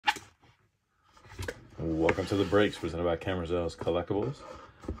Welcome to the breaks presented by Kammerzell's Collectibles.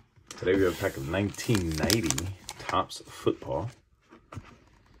 Today we have a pack of 1990 Topps football.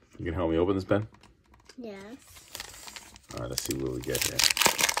 You can help me open this, Ben? Yes. All right, let's see what we get here.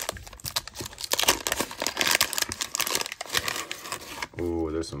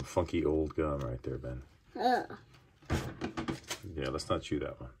 Ooh, there's some funky old gum right there, Ben. Yeah, let's not chew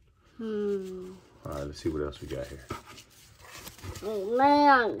that one. All right, let's see what else we got here. Oh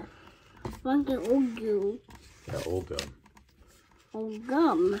man, funky old gum. Yeah, old gum. Old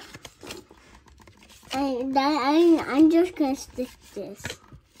gum. I'm just gonna stick this.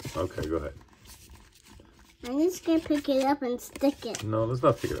 Okay, go ahead. I'm just gonna pick it up and stick it. No, let's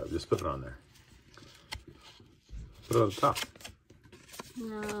not pick it up. Just put it on there. Put it on the top.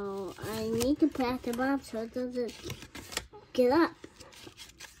 No, I need to pat the bottom so it doesn't get up.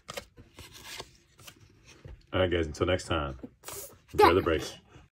 All right, guys, until next time. Enjoy the breaks.